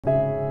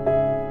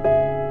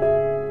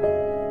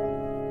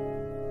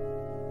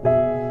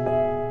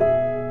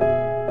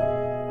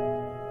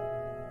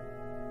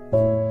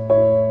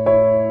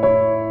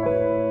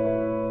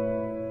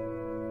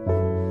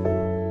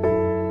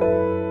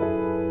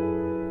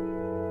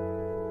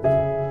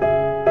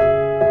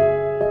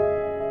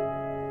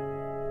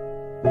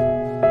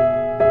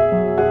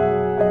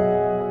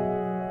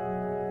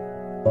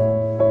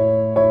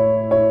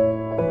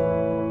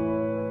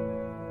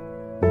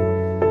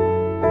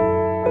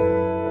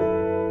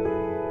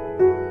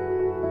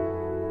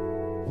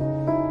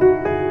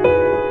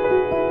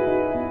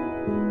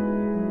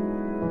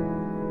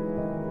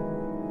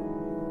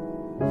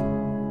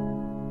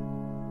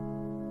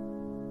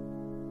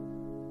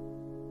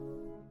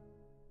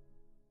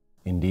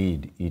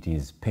Indeed, it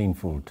is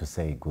painful to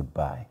say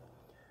goodbye.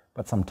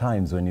 But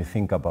sometimes when you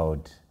think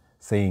about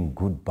saying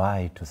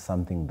goodbye to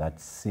something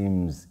that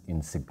seems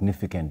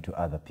insignificant to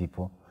other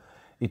people,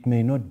 it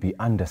may not be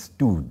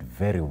understood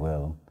very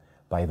well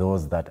by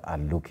those that are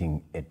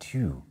looking at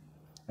you.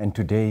 And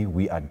today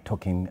we are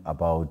talking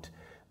about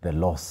the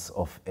loss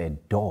of a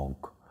dog.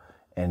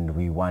 And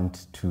we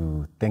want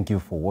to thank you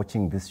for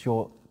watching this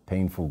show,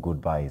 Painful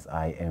Goodbyes.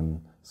 I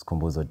am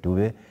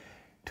Ncube.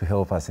 To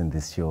help us in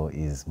this show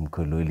is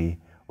Mkhululi.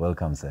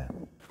 Welcome, sir.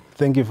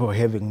 Thank you for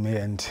having me,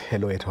 and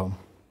hello at home.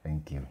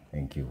 Thank you,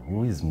 thank you.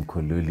 Who is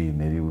Mkhululi?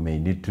 Maybe we may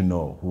need to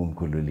know who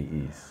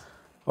Mkhululi is.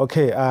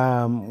 Okay,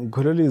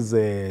 Mkhululi is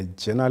a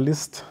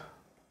journalist,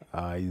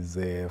 he's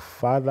a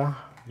father,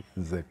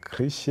 he's a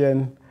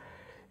Christian,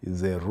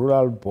 he's a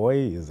rural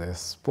boy, he's a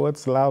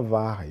sports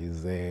lover,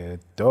 he's a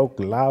dog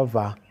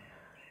lover.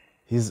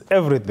 He's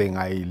everything.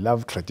 I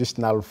love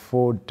traditional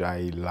food,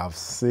 I love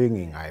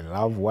singing, I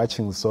love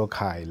watching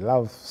soccer, I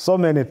love so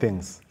many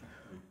things.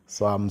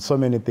 So I'm so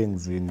many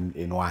things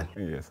in one.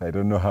 Yes, I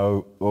don't know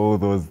how all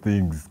those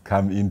things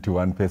come into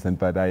one person,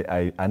 but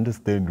I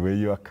understand where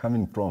you are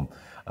coming from.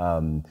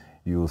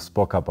 You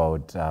spoke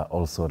about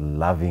also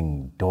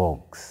loving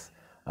dogs.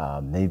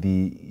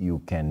 Maybe you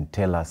can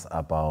tell us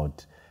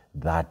about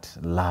that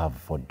love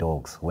for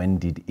dogs. When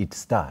did it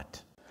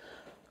start?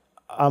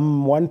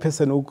 I'm one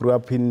person who grew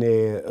up in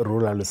a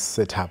rural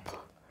setup.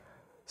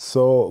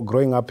 So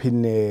growing up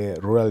in a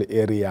rural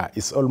area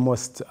is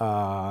almost,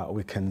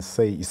 we can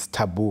say, it's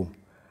taboo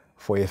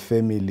for a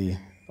family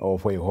or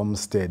for a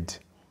homestead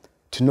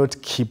to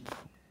not keep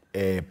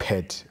a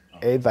pet,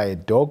 either a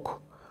dog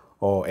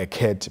or a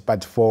cat.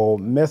 But for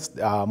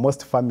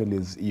most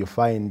families, you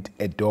find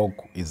a dog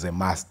is a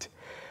must.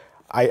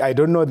 I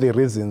don't know the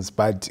reasons,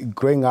 but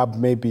growing up,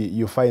 maybe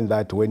you find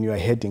that when you are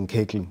heading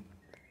cattle,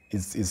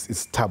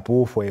 it's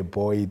taboo for a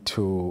boy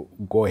to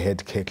go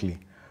ahead cattle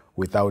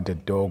without a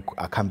dog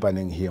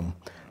accompanying him.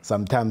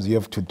 Sometimes you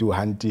have to do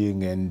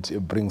hunting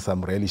and bring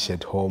some relish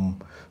at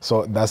home.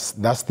 So that's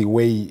the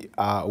way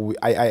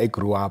I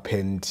grew up,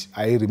 and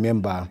I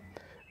remember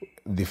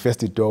the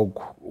first dog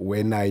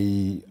when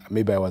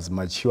maybe I was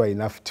mature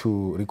enough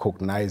to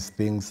recognize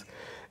things.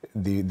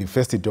 The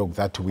first dog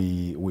that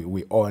we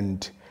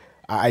owned,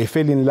 I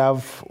fell in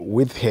love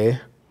with her,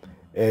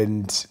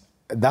 and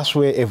that's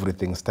where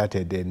everything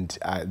started, and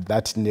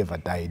that never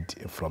died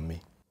from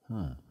me.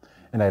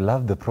 And I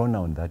love the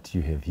pronoun that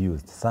you have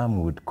used.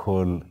 Some would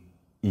call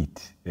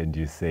it, and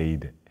you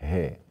said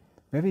her.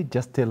 Maybe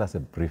just tell us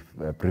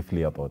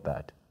briefly about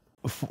that.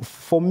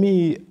 For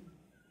me,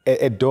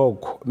 a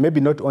dog, maybe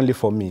not only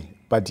for me,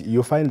 but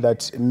you find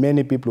that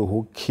many people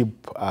who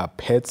keep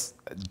pets,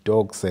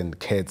 dogs and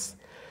cats,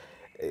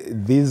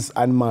 these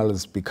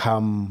animals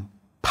become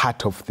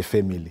part of the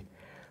family.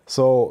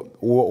 So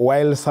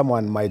while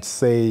someone might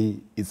say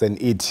it's an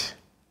it,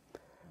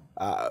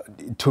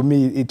 to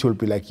me it will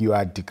be like you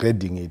are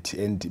degrading it,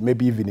 and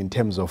maybe even in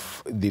terms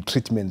of the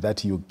treatment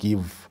that you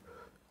give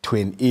to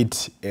an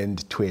it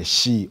and to a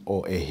she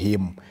or a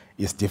him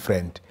is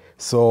different.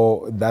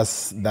 So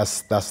that's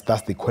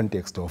the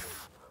context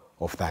of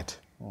that.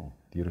 Oh,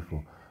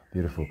 beautiful,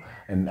 beautiful.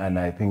 And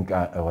I think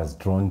I was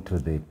drawn to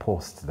the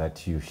post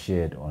that you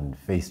shared on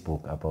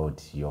Facebook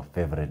about your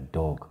favorite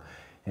dog.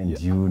 And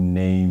you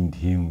named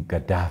him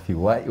Gaddafi.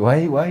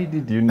 Why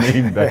did you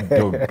name that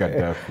dog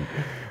Gaddafi?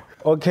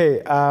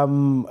 Okay,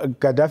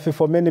 Gaddafi,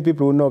 for many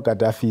people who know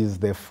Gaddafi, is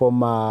the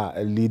former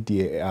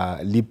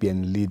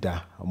Libyan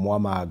leader,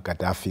 Muammar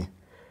Gaddafi.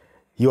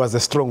 He was a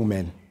strong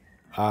man,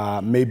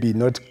 maybe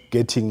not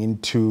getting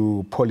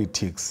into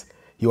politics.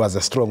 He was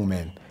a strong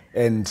man.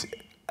 And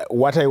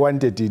what I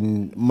wanted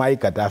in my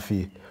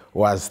Gaddafi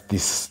was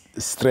this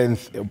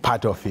strength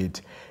part of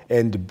it.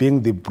 And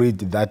being the breed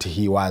that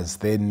he was,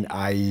 then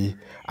I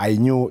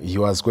knew he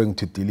was going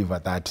to deliver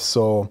that.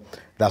 So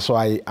that's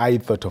why I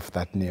thought of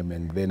that name,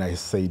 and then I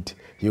said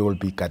he will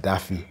be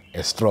Gaddafi,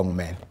 a strong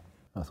man.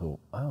 So,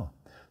 wow.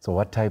 So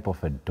what type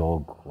of a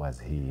dog was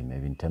he,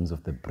 maybe in terms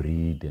of the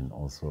breed and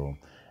also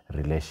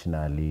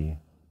relationally?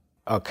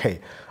 Okay.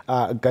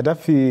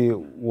 Gaddafi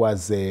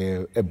was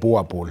a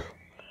Boer bull.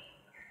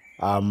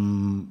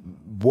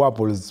 Boer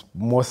bulls,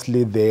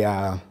 mostly they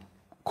are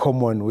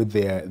common with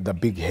the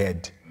big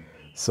head.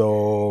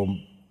 So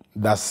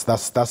that's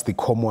the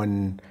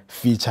common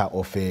feature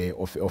of a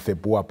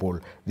Boer bull.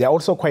 They are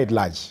also quite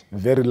large,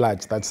 very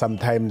large, that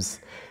sometimes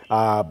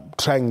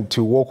trying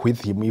to walk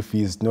with him, if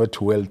he's not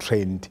well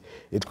trained,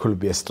 it could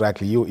be a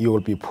struggle. He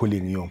will be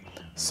pulling you.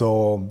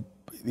 So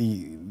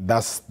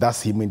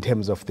that's him in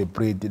terms of the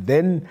breed.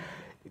 Then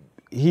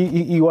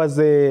he was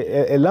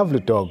a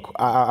lovely dog.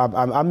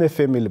 I'm a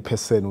family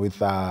person with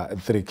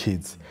 3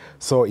 kids,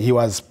 so he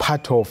was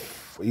part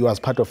of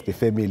the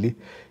family.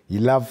 He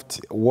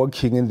loved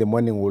walking in the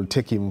morning. We'll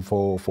take him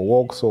for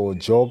walks or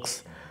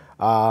jogs.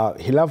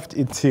 He loved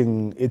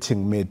eating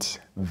meat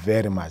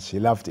very much. He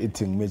loved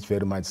eating meat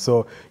very much.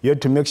 So you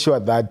had to make sure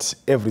that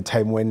every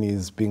time when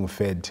he's being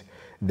fed,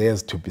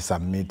 there's to be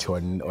some meat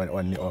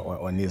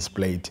on his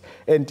plate.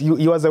 And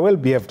he was a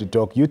well-behaved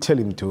dog. You tell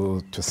him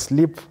to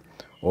sleep,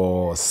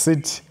 or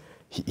sit,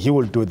 he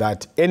will do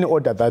that. Any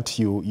order that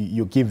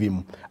you give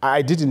him.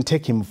 I didn't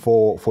take him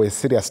for a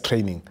serious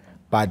training,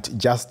 but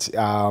just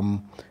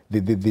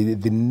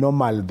the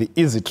normal, the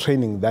easy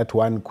training that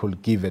one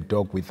could give a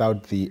dog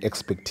without the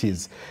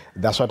expertise.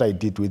 That's what I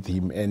did with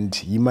him, and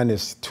he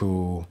managed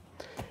to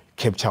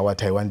capture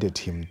what I wanted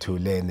him to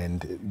learn,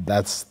 and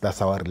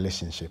that's our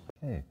relationship.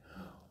 Hey,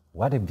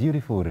 what a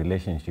beautiful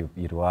relationship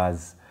it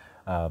was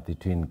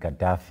between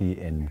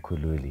Gaddafi and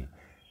Mkhululi.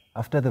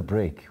 After the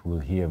break, we'll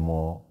hear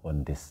more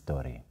on this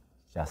story.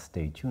 Just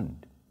stay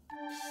tuned.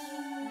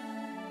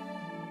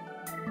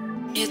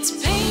 It's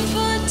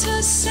painful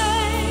to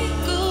say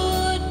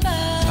goodbye.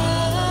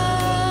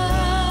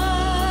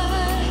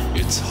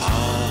 It's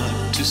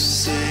hard to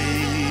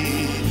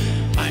say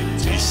I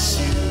miss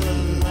you.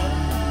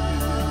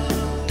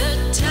 The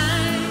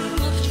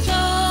time of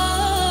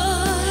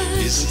thought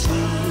is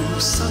through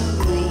some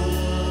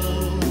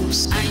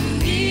grooves. I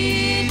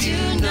need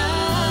you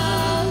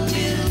now,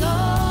 dear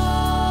Lord.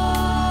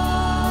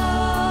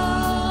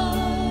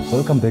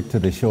 Welcome back to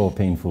the show,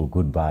 Painful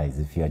Goodbyes.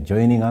 If you are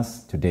joining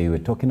us today, we're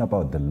talking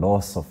about the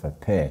loss of a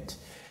pet,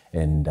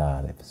 and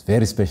a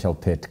very special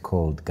pet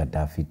called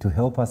Gaddafi. To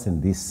help us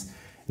in this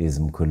is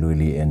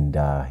Mkhululi, and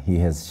he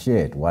has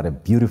shared what a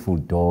beautiful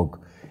dog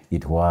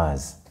it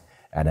was.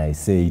 And I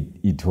say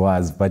it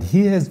was, but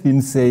he has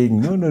been saying,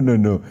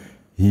 no,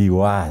 he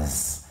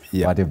was.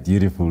 Yeah. What a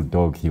beautiful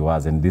dog he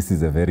was, and this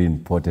is a very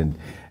important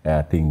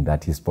thing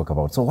that he spoke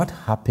about. So what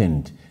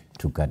happened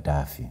to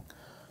Gaddafi?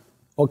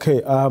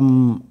 Okay,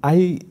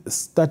 I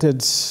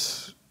started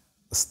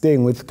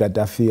staying with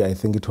Gaddafi, I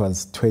think it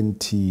was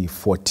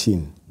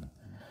 2014.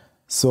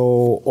 So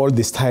all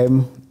this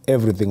time,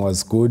 everything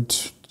was good.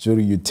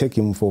 You take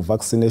him for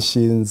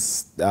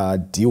vaccinations,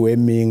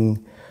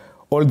 deworming,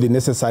 all the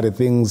necessary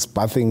things,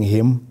 bathing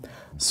him.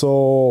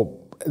 So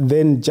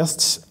then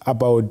just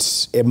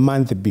about a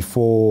month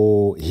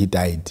before he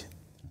died,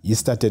 he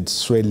started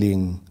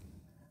swelling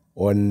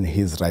on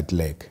his right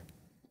leg.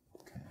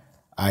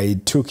 I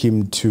took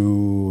him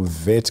to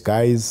vet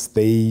guys.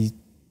 They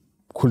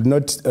could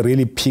not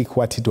really pick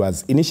what it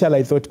was. Initially,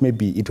 I thought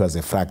maybe it was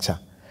a fracture,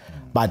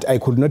 but I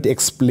could not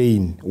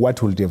explain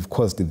what would have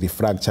caused the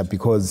fracture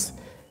because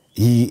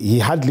he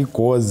hardly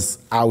goes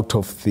out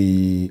of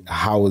the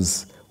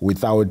house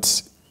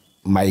without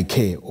my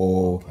care.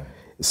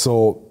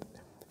 So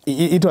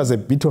it was a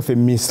bit of a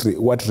mystery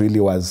what really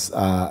was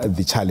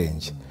the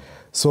challenge.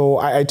 So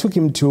I took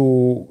him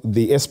to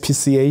the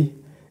SPCA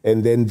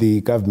and then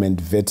the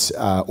government vet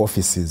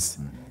offices.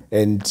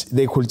 And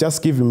they could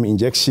just give him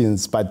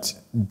injections, but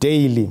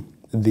daily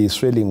the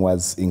swelling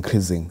was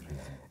increasing.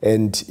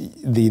 And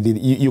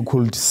you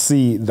could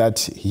see that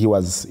he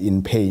was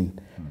in pain.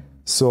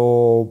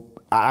 So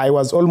I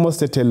was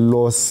almost at a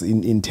loss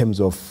in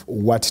terms of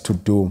what to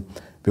do,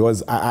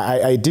 because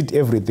I did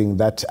everything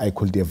that I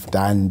could have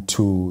done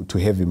to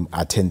have him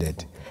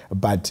attended,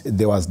 but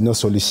there was no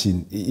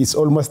solution. It's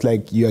almost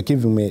like you are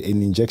giving me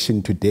an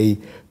injection today,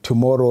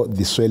 tomorrow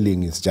the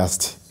swelling is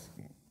just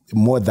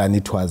more than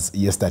it was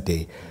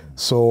yesterday.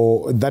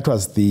 So that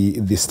was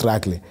the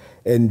struggle.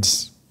 And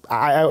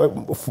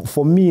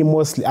for me,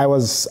 mostly, I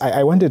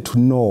wanted to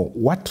know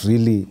what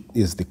really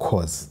is the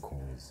cause.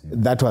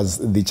 That was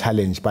the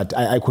challenge, but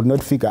I could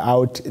not figure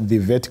out, the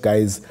vet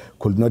guys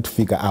could not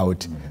figure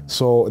out.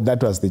 So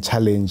that was the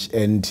challenge,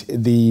 and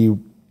the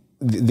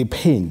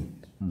pain.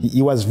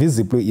 He was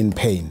visibly in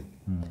pain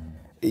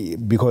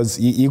because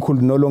he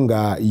could no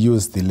longer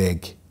use the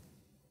leg.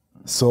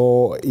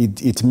 So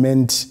it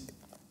meant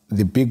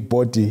the big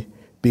body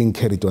being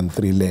carried on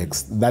 3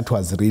 legs. That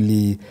was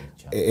really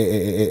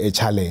a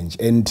challenge.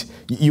 And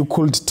you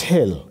could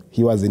tell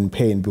he was in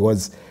pain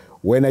because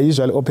when I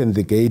usually open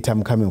the gate,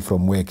 I'm coming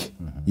from work,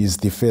 he's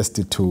the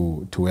first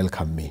to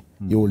welcome me.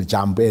 He will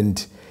jump,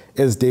 and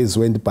as days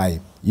went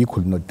by, he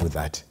could not do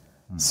that.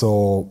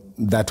 So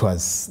that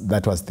was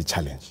the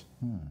challenge.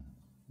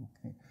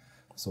 Okay.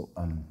 So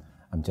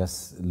I'm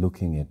just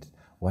looking at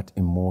what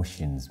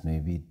emotions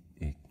maybe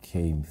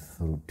came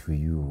through to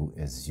you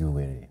as you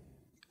were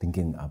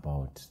thinking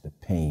about the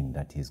pain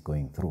that he's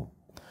going through.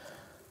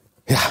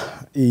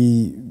 Yeah,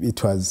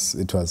 it was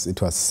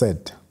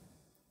sad.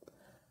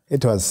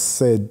 It was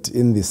sad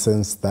in the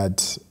sense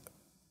that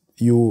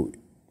you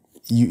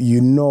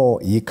know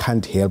he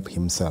can't help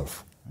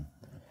himself.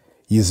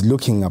 He's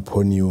looking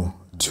upon you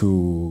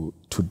to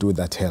do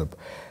that help.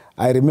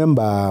 I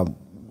remember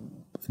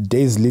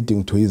days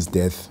leading to his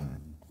death,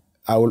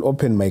 I will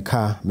open my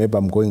car, maybe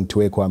I'm going to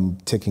work or I'm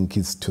taking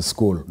kids to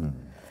school.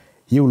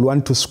 He will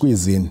want to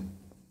squeeze in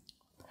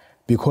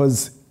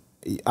because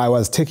I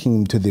was taking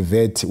him to the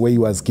vet where he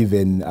was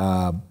given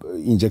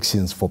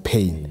injections for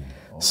pain.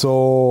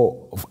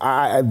 So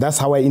that's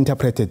how I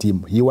interpreted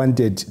him. He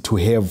wanted to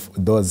have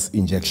those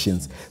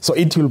injections. So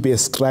it will be a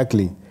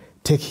struggle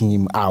taking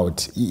him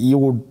out. He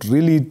would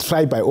really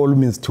try by all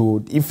means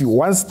to,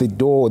 once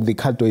the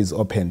car door is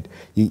opened,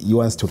 he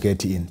wants to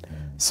get in.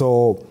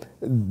 So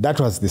that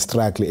was the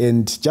struggle.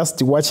 And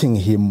just watching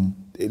him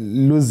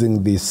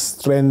losing the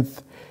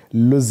strength,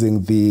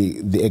 losing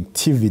the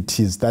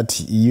activities that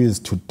he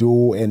used to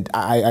do, and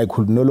I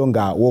could no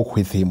longer walk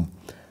with him.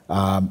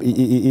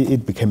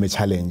 It became a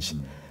challenge.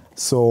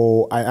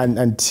 So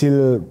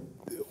until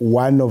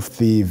one of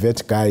the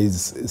vet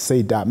guys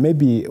said that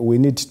maybe we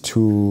need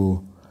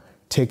to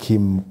take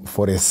him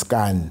for a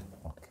scan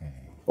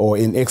or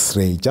an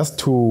X-ray just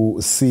to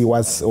see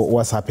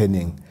what's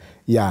happening.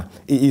 Yeah,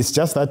 it's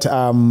just that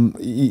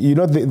you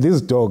know,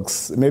 these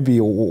dogs. Maybe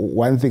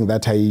one thing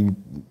that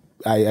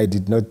I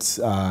did not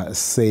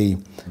say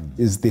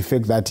is the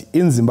fact that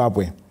in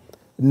Zimbabwe,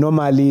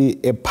 normally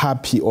a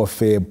puppy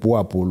of a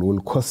boer bull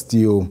will cost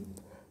you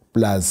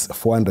plus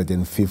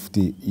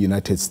 450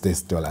 United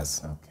States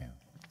dollars. Okay.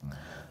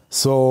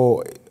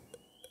 So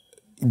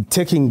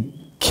taking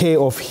care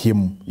of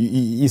him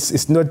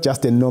is not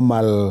just a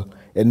normal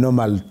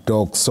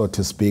dog, so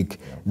to speak.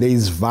 There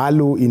is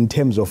value in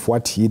terms of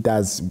what he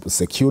does,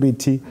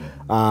 security,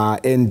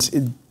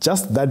 and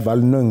just that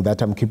value, knowing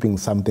that I'm keeping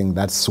something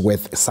that's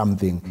worth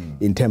something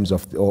in terms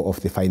of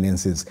the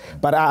finances.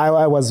 But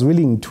I was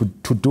willing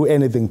to do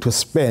anything to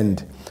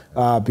spend,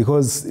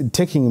 because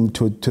taking him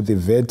to the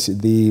vet,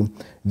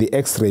 the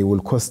X-ray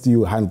will cost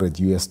you $100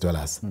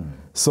 US.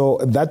 So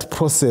that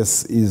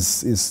process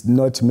is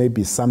not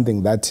maybe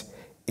something that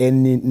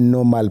any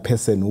normal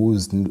person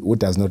who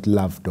does not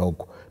love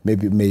dog may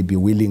be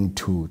willing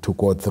to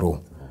go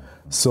through.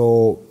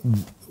 So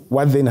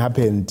what then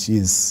happened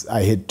is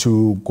I had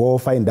to go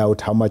find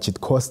out how much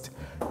it cost,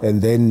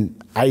 and then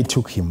I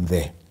took him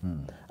there.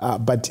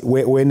 But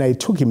when I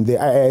took him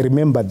there, I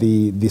remember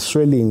the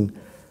swelling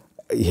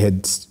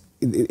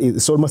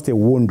it's almost a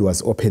wound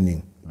was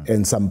opening,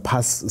 and some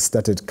pus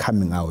started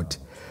coming out.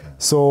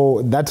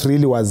 So that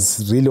really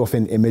was of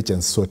an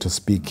emergency, so to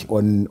speak,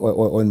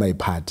 on my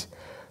part.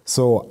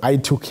 So I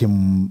took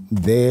him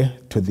there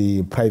to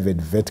the private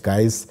vet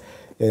guys,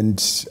 and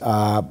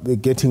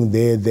getting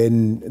there,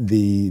 then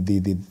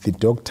the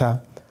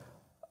doctor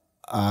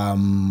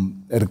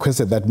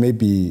requested that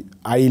maybe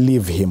I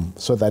leave him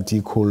so that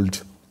he could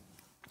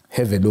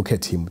have a look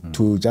at him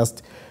to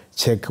just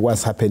check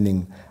what's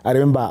happening. I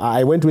remember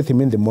I went with him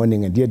in the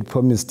morning, and he had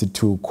promised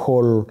to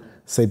call,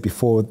 say,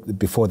 before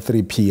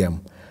 3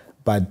 p.m.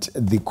 But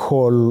the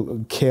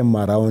call came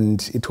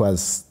around, it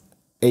was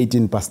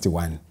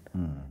 1:18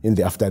 in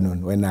the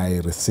afternoon when I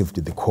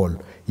received the call.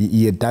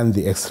 He had done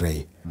the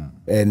X-ray.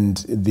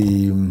 And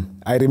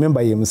I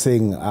remember him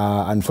saying,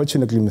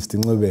 unfortunately, Mr.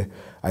 Ncube,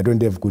 I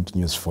don't have good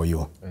news for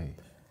you. Hey.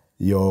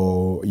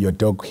 Your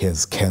dog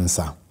has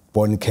cancer,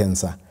 bone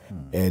cancer,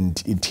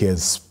 and it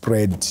has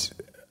spread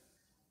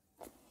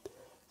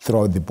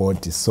throughout the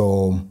body.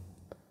 So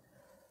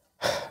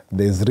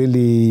there's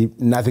really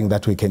nothing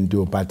that we can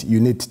do, but you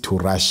need to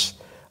rush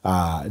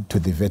to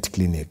the vet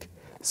clinic.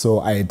 So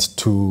I had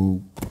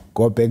to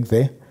go back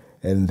there,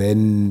 and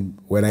then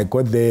when I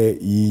got there,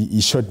 he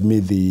showed me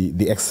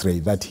the X-ray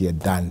that he had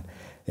done,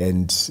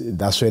 and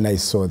that's when I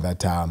saw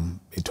that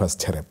it was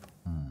terrible.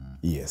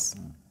 Yes.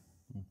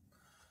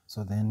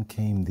 So then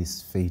came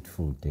this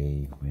fateful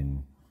day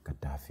when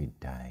Gaddafi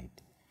died.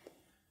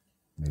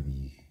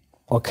 Maybe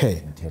you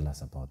can tell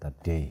us about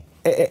that day.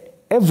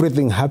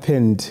 Everything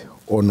happened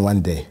on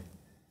one day,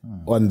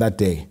 on that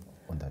day.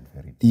 On that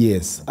very day.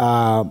 Yes,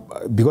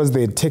 because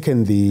they had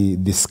taken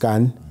the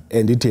scan,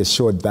 and it has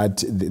showed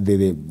that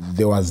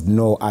there was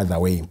no other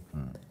way.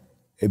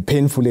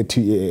 Painful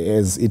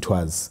as it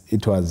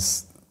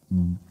was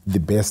the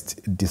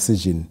best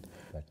decision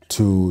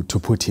to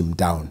put him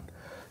down.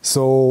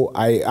 So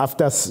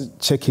after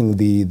checking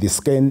the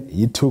scan,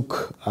 he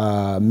took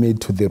me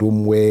to the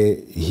room where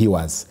he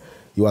was.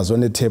 He was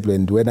on a table,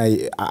 and when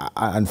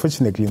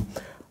unfortunately,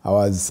 I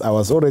was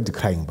already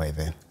crying by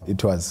then.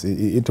 It was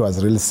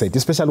really sad,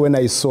 especially when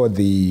I saw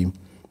the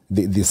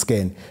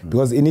scan,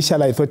 because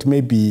initially I thought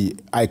maybe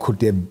I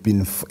could have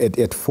been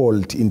at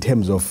fault in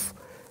terms of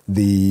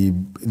the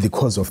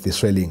cause of the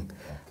swelling.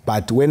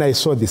 But when I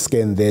saw the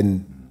scan,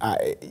 then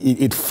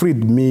it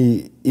freed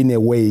me in a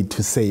way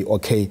to say,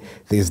 okay,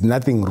 there's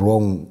nothing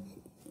wrong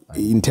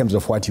in terms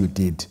of what you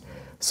did.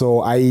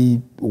 So I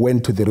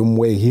went to the room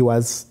where he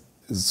was,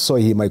 saw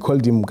him. I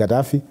called him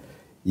Gaddafi.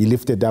 He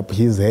lifted up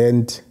his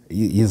head.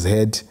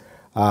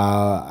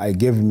 I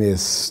gave him a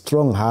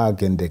strong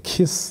hug and a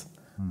kiss.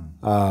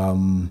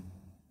 But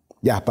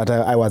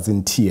I was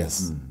in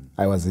tears.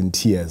 I was in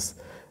tears.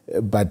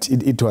 But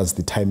it was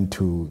the time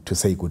to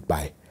say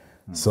goodbye.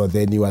 So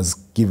then he was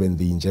given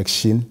the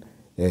injection,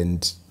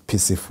 and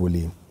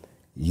peacefully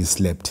he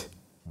slept.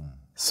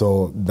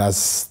 So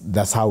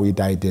that's how he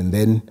died. And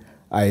then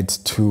I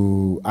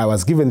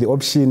was given the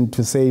option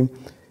to say,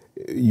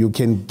 you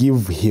can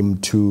give him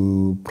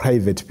to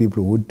private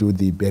people who do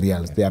the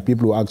burials. There are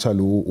people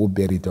who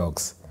bury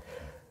dogs.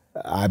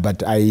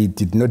 But I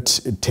did not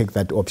take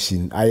that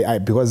option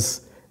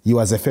because he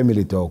was a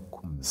family dog.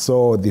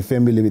 So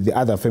the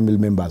other family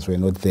members were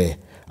not there.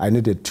 I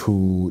needed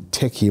to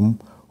take him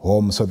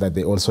home so that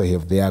they also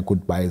have their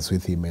goodbyes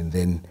with him, and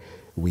then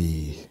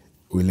we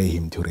lay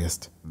him to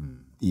rest.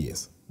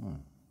 Yes.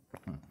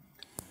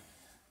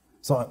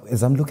 So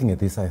as I'm looking at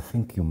this, I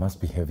think you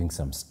must be having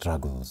some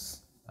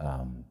struggles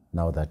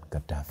now that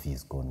Gaddafi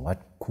is gone.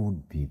 What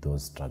could be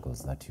those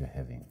struggles that you're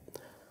having?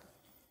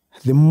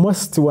 The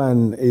most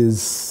one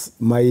is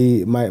my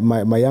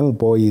young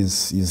boy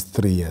is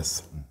 3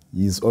 years.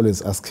 He's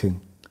always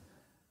asking,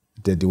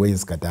 Daddy, where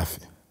is Gaddafi?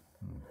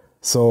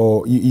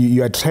 So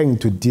you are trying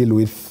to deal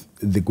with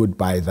the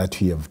goodbye that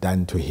you have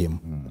done to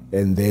him.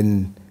 And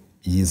then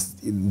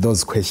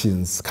those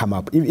questions come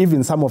up.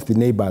 Even some of the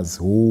neighbors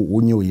who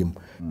knew him,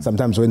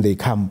 sometimes when they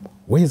come,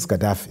 where is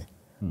Gaddafi?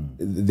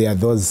 There are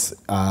those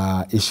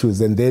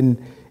issues. And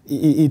then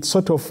it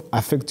sort of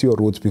affects your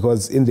roots,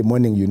 because in the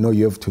morning you know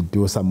you have to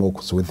do some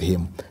works with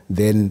him.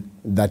 Then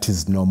that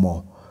is no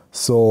more.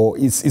 So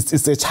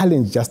it's a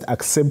challenge just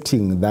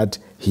accepting that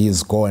he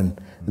is gone.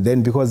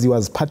 Then because he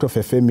was part of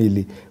a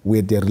family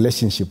with a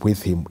relationship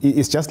with him,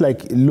 it's just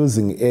like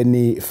losing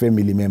any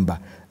family member.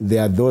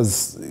 There are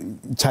those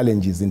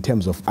challenges in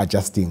terms of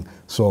adjusting.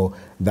 So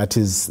that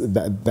is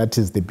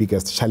the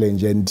biggest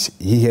challenge. And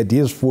he had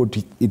his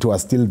food, it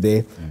was still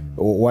there.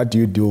 What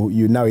do?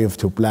 You now have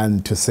to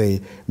plan to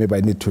say, maybe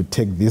I need to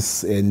take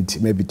this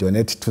and maybe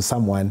donate to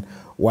someone.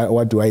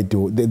 What do I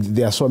do?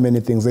 There are so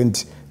many things.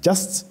 And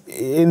just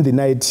in the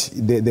night,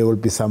 there will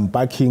be some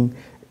barking.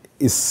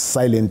 It's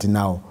silent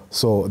now.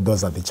 So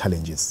those are the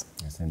challenges.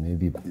 Yes, and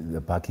maybe the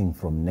barking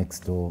from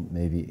next door,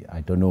 maybe,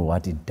 I don't know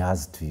what it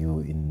does to you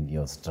in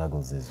your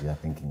struggles as you are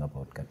thinking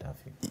about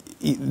Gaddafi.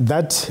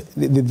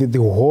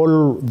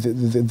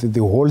 The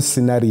whole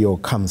scenario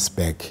comes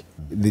back.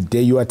 The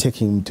day you are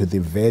taking him to the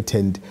vet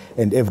and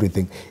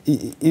everything.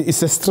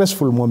 It's a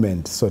stressful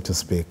moment, so to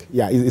speak.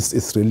 Yeah,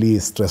 it's really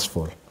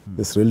stressful.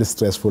 It's really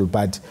stressful,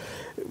 but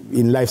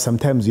in life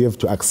sometimes you have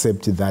to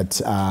accept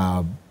that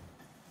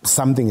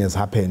something has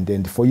happened,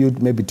 and for you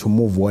maybe to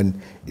move on,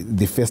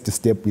 the first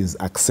step is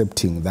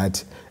accepting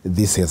that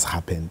this has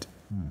happened.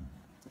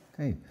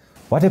 Okay.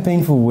 What a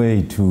painful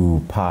way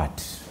to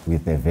part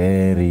with a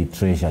very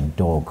treasured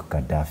dog,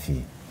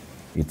 Gaddafi.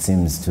 It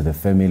seems to the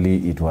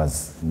family it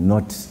was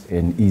not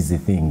an easy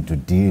thing to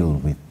deal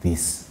with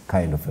this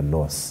kind of a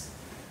loss.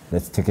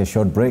 Let's take a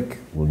short break.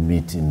 We'll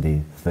meet in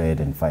the third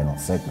and final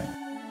segment.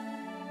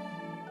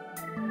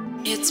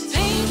 It's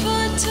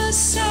painful to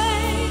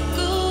say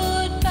goodbye.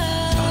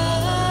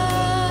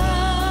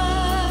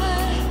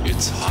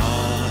 It's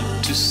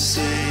hard to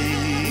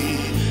say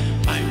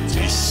I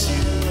miss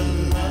you.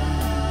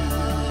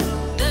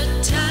 The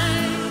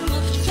time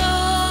of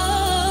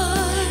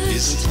thought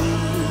is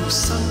through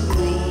some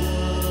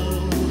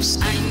grows.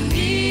 I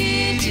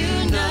need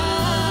you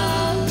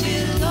now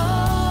till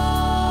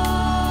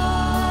all.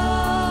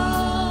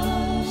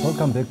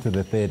 Welcome back to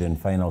the third and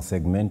final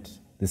segment.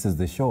 This is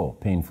the show,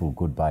 Painful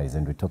Goodbyes,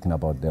 and we're talking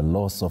about the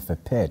loss of a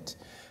pet.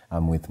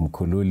 I'm with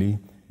Mkhululi.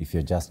 If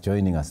you're just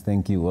joining us,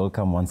 thank you.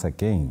 Welcome once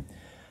again.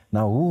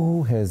 Now,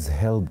 who has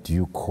helped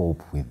you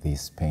cope with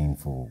this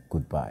painful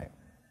goodbye?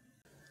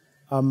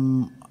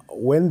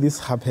 When this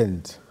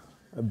happened,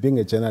 being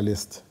a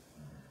journalist,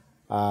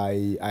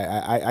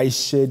 I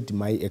shared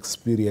my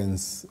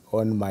experience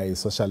on my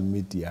social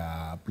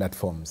media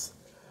platforms,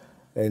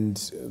 and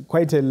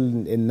quite a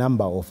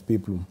number of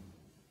people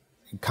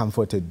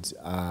comforted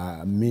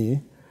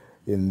me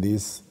in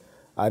this.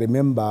 I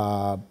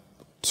remember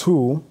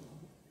 2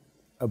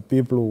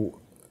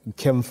 people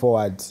came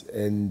forward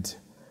and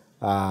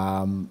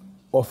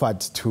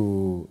offered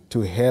to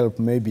help.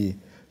 Maybe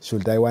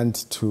should I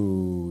want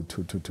to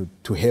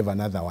have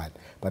another one,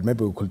 but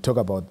maybe we could talk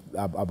about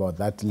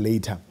that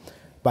later.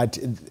 But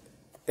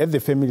at the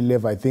family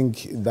level, I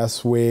think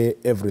that's where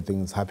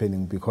everything is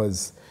happening,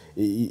 because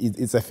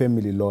it's a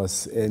family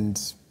loss, and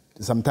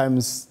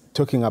sometimes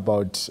talking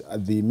about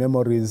the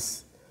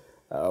memories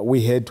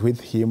we had with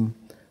him,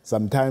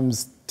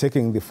 sometimes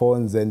taking the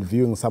phones and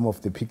viewing some of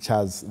the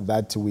pictures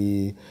that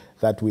we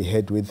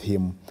had with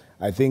him,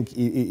 I think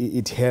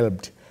it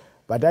helped.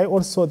 But I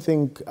also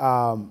think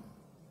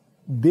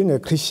being a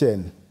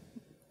Christian,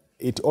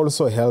 it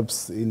also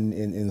helps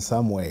in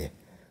some way,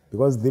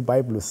 because the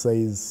Bible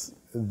says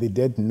the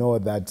dead know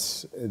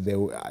that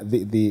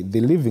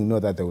the living know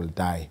that they will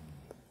die,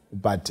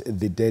 but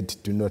the dead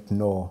do not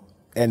know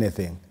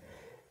anything.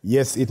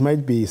 Yes, it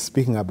might be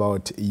speaking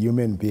about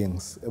human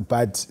beings,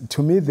 but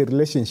to me, the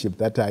relationship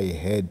that I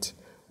had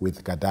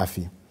with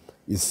Gaddafi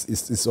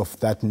is of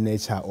that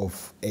nature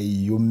of a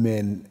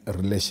human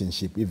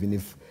relationship, even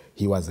if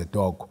he was a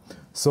dog.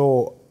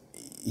 So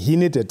he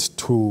needed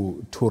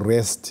to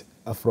rest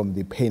from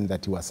the pain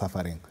that he was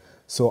suffering.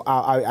 So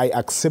I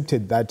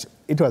accepted that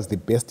it was the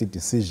best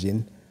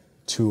decision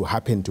to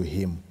happen to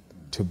him,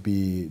 to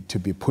be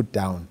put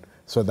down,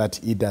 so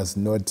that he does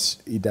not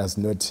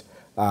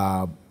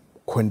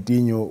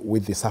continue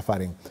with the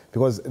suffering,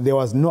 because there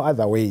was no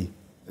other way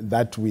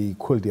that we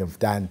could have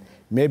done.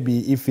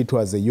 Maybe if it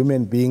was a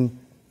human being,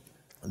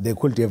 there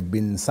could have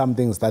been some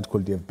things that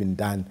could have been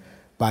done,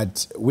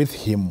 but with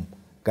him,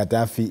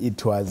 Gaddafi,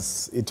 it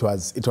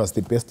was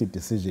the best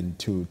decision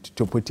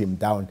to put him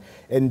down.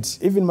 And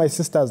even my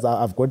sisters,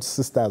 I've got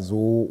sisters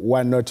who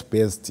are not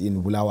based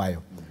in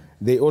Bulawayo,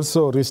 they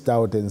also reached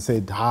out and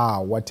said,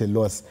 what a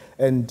loss.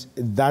 And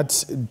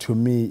that, to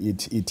me,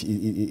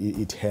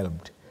 it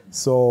helped.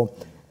 So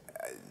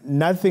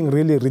nothing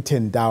really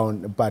written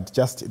down, but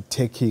just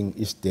taking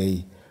each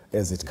day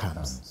as it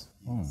comes.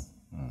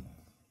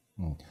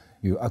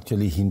 You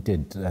actually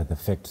hinted at the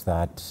fact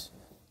that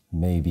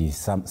maybe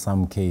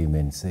some came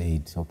and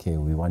said, okay,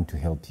 we want to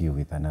help you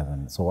with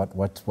another. So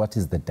what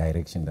is the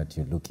direction that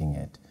you're looking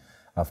at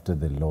after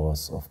the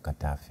loss of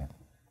Gaddafi?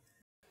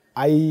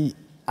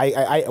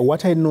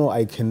 What I know,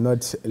 I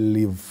cannot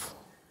live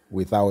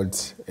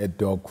without a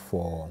dog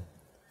for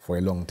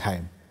a long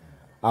time.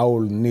 I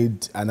will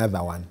need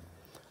another one.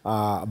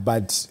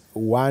 But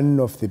one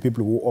of the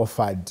people who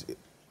offered,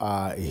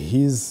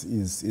 his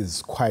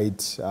is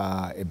quite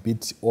a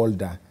bit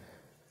older,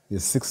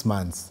 is 6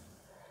 months.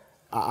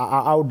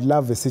 I would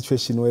love a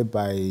situation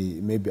whereby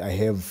maybe I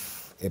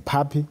have a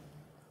puppy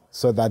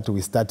so that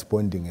we start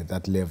bonding at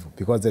that level.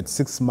 Because at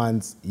 6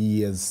 months,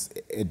 he has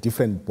a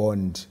different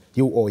bond,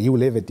 he will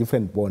have a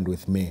different bond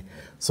with me.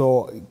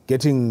 So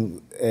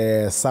getting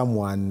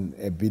someone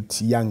a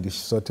bit youngish,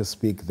 so to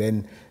speak,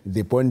 then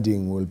the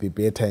bonding will be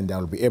better and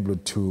I'll be able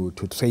to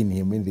train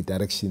him in the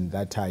direction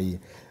that I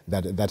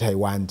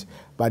want.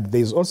 But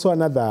there's also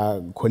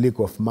another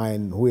colleague of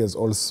mine who has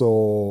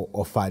also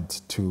offered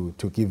to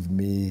give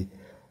me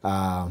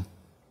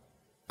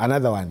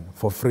another one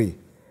for free.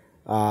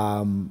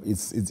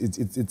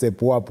 It's a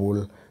poor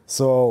bull.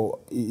 So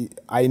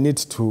I need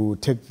to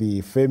take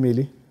the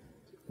family.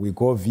 We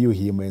go view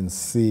him and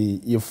see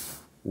if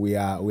we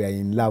are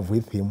in love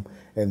with him,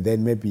 and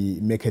then maybe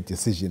make a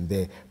decision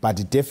there.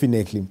 But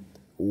definitely,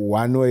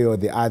 one way or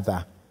the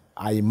other,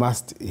 I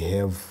must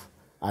have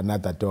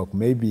another dog.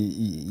 Maybe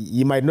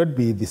he might not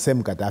be the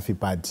same Gaddafi,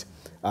 but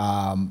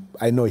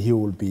I know he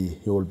will be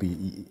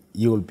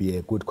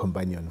a good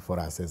companion for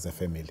us as a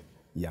family.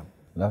 Yeah.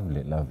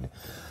 Lovely, lovely.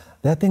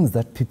 There are things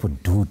that people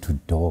do to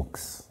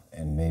dogs,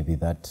 and maybe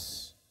that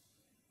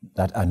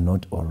are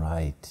not all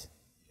right.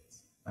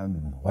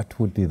 What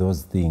would be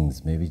those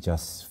things, maybe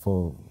just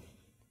for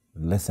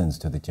lessons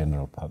to the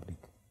general public?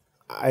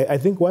 I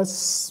think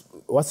what's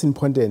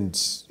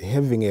important,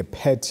 having a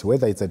pet,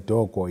 whether it's a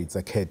dog or it's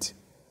a cat,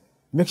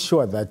 make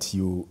sure that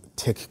you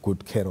take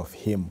good care of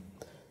him.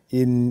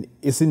 In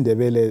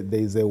isiNdebele,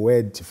 there is a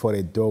word for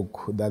a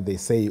dog that they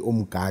say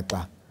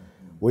umgaxa,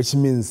 which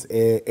means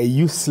a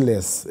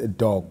useless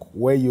dog,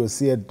 where you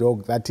see a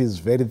dog that is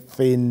very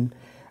thin,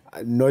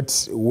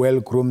 not well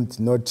groomed,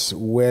 not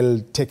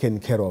well taken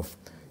care of.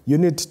 You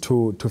need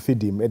to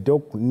feed him. A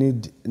dog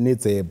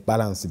needs a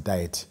balanced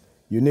diet.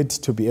 You need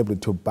to be able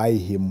to buy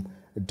him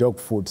dog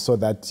food so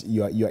that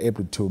you are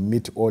able to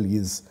meet all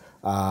his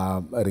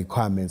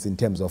requirements in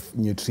terms of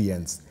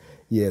nutrients.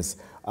 Yes.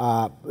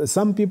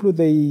 Some people,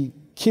 they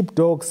keep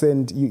dogs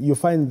and you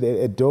find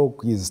that a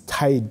dog is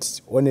tied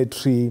on a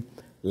tree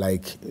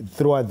like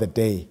throughout the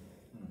day.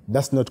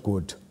 That's not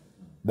good.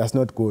 That's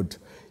not good.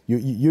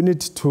 You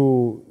need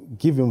to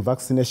give him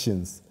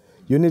vaccinations.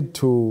 You need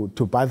to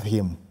bath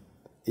him.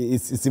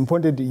 It's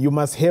important. You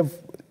must have,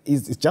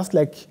 it's just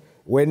like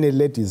when a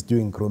lady is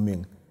doing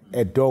grooming,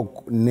 a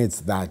dog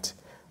needs that.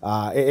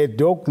 A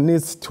dog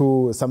needs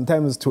to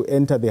sometimes to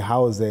enter the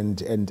house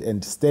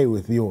and stay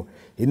with you.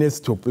 He needs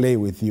to play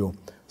with you.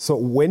 So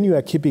when you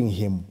are keeping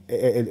him,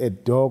 a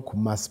dog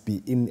must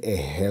be in a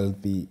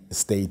healthy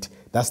state.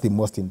 That's the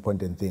most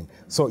important thing.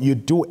 So you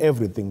do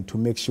everything to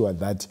make sure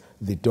that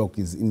the dog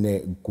is in a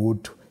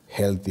good,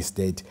 healthy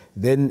state.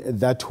 Then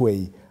that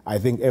way, I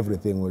think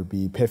everything will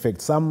be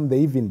perfect. Some, they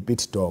even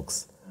beat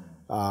dogs.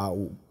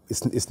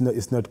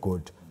 It's not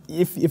good.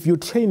 If you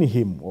train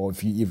him, or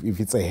if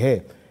it's a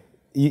hare,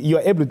 you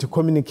are able to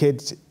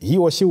communicate. He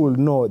or she will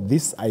know,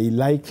 this I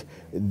like,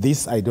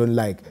 this I don't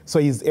like. So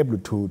he's able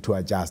to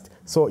adjust.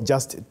 So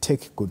just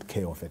take good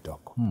care of a dog.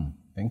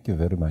 Thank you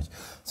very much.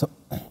 So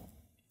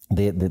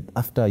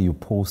after you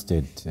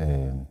posted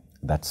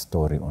that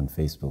story on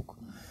Facebook,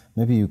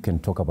 maybe you can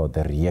talk about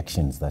the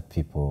reactions that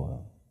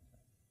people...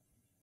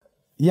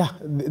 Yeah,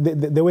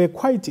 they were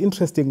quite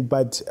interesting,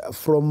 but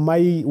from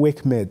my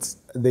workmates,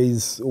 there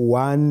is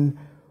one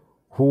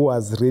who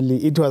was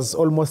really, it was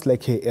almost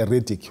like a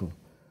ridicule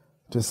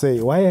to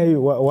say, why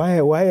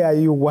are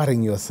you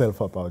worrying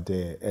yourself about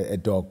a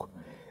dog?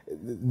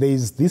 There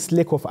is this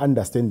lack of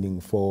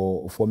understanding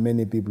for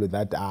many people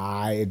that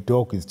a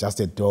dog is just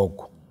a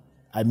dog.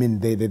 I mean,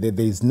 there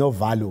is no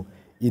value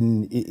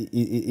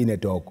in a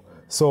dog.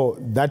 So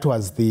that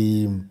was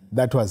the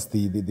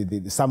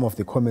some of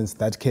the comments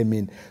that came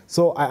in.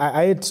 So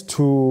I had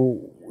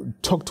to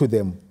talk to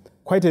them.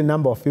 Quite a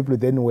number of people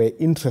then were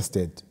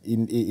interested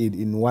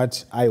in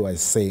what I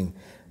was saying.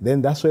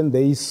 Then that's when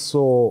they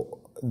saw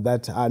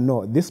that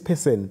no, this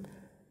person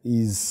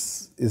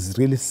is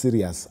really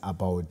serious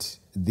about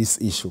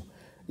this issue.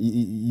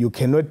 You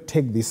cannot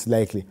take this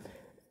lightly.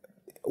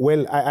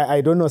 Well,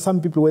 I don't know. Some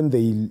people, when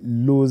they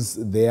lose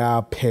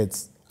their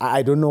pets,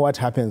 I don't know what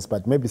happens,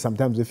 but maybe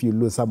sometimes if you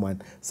lose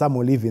someone, some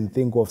will even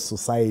think of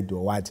suicide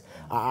or what.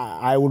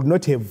 I would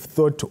not have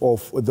thought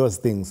of those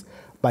things,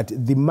 but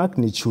the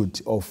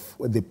magnitude of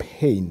the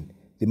pain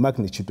the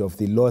magnitude of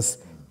the loss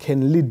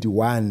can lead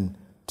one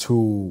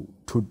to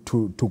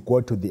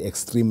go to the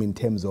extreme in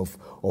terms of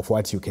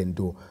what you can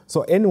do.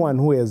 So anyone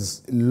who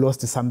has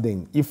lost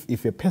something,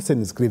 if a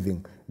person is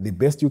grieving, the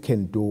best you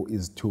can do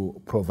is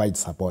to provide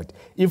support.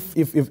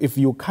 If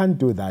you can't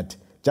do that,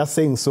 just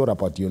saying sorry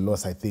about your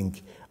loss, I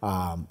think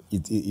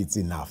it's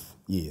enough,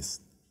 yes.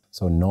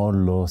 So no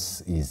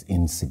loss is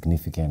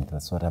insignificant.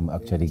 That's what I'm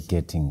actually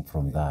getting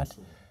from that.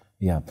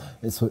 Yeah.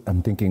 So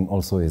I'm thinking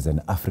also as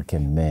an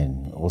African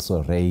man,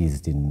 also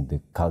raised in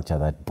the culture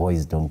that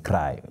boys don't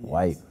cry.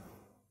 Yes.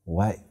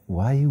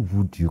 Why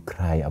would you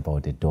cry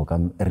about a dog?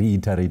 I'm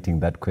reiterating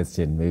that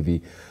question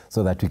maybe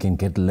so that we can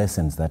get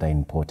lessons that are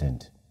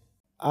important.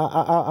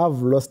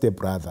 I've lost a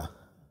brother.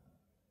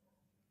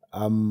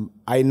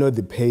 I know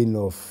the pain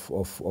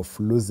of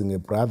losing a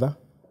brother.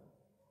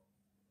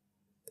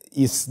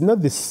 It's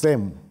not the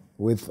same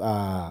with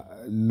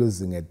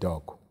losing a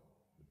dog,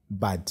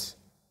 but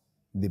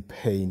the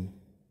pain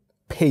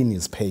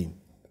is pain.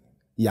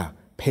 Yeah,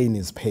 pain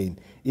is pain.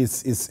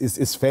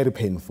 It's very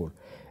painful.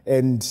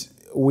 And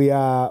we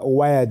are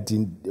wired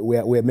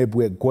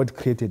where God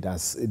created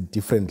us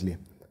differently.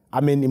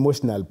 I'm an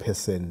emotional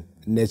person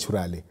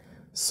naturally.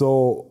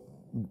 So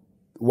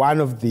one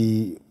of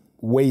the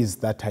ways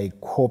that I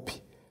cope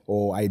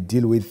or I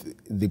deal with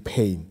the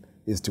pain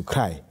is to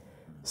cry.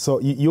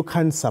 So you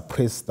can't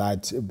suppress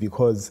that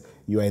because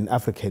you are an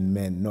African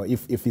man. No,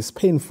 if it's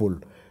painful,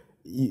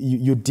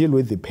 you deal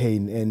with the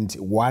pain. And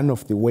one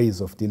of the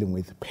ways of dealing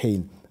with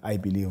pain, I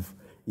believe,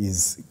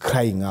 is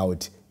crying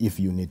out if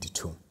you need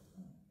to.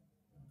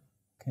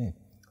 Okay.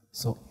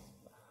 So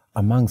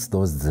amongst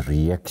those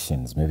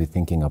reactions, maybe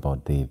thinking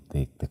about the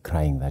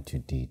crying that you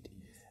did,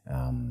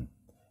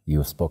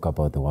 you spoke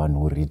about the one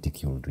who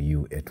ridiculed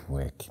you at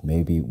work.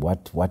 Maybe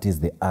what is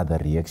the other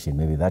reaction?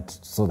 Maybe that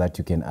so that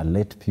you can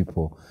alert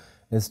people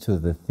as to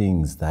the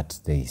things that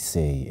they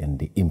say and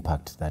the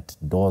impact that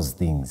those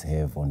things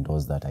have on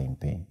those that are in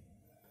pain.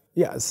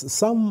 Yes,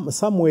 some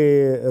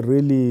were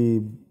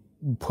really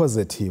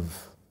positive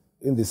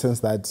in the sense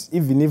that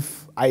even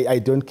if I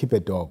don't keep a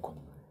dog,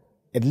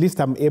 at least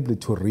I'm able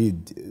to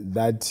read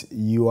that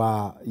you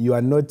are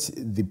not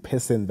the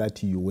person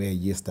that you were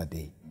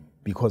yesterday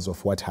because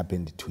of what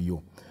happened to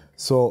you.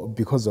 So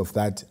because of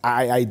that,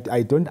 I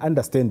don't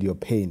understand your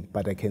pain,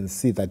 but I can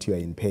see that you are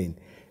in pain.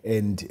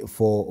 And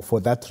for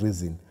that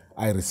reason,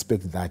 I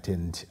respect that,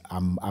 and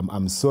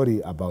I'm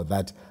sorry about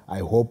that. I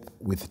hope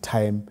with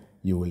time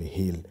you will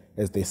heal.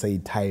 As they say,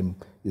 time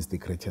is the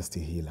greatest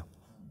healer.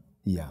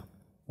 Yeah.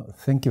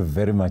 Thank you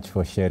very much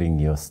for sharing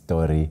your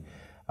story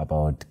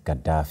about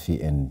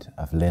Gaddafi, and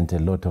I've learned a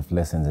lot of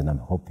lessons, and I'm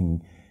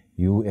hoping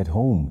you at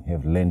home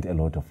have learned a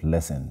lot of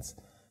lessons.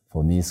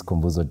 For me,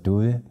 Skhumbuzo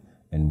Dube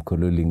and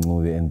Mkhululi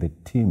Ncube and the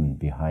team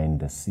behind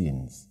the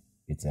scenes,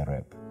 it's a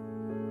wrap.